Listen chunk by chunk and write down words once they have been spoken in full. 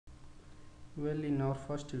Well, in our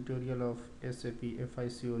first tutorial of SAP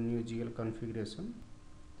FICO new GL configuration,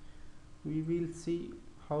 we will see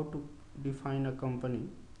how to define a company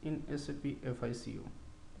in SAP FICO.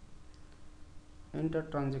 Enter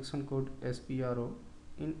transaction code SPRO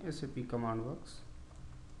in SAP command box.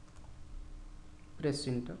 Press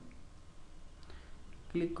enter.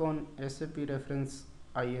 Click on SAP reference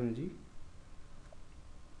IMG.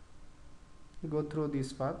 Go through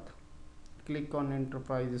this path. Click on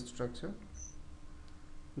enterprise structure,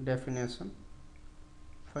 definition,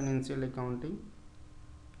 financial accounting,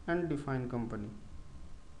 and define company.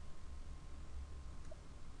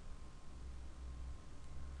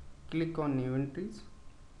 Click on new entries.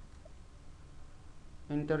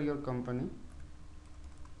 Enter your company.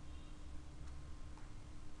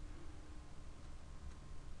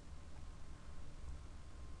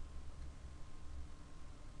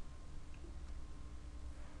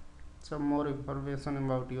 Some more information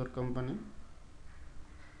about your company.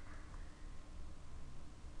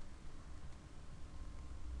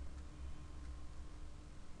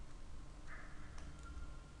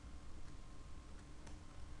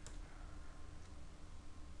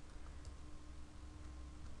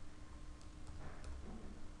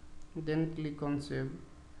 Then click on save.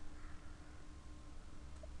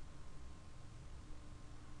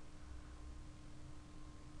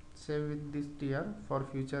 Save with this TR for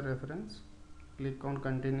future reference. Click on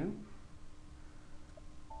continue.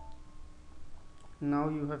 Now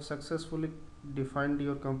you have successfully defined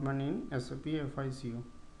your company in SAP FICO.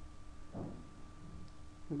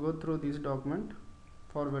 Go through this document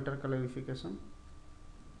for better clarification.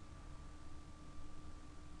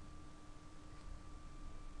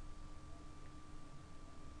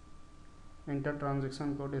 Enter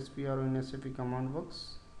transaction code SPRO in SAP command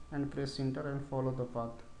box and press enter and follow the path.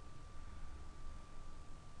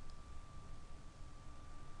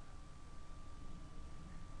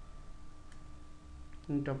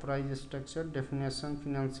 Enterprise structure, definition,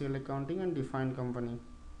 financial accounting, and define company.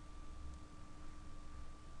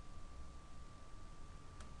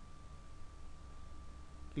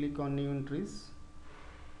 Click on new entries.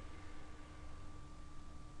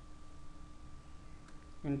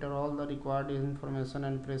 Enter all the required information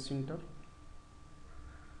and press enter.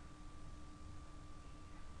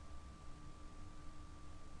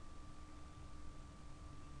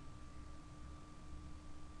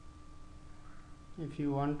 If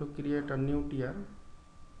you want to create a new tier,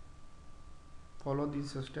 follow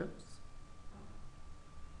these steps.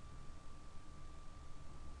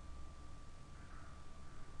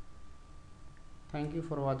 Thank you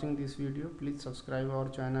for watching this video. Please subscribe our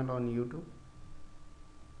channel on YouTube.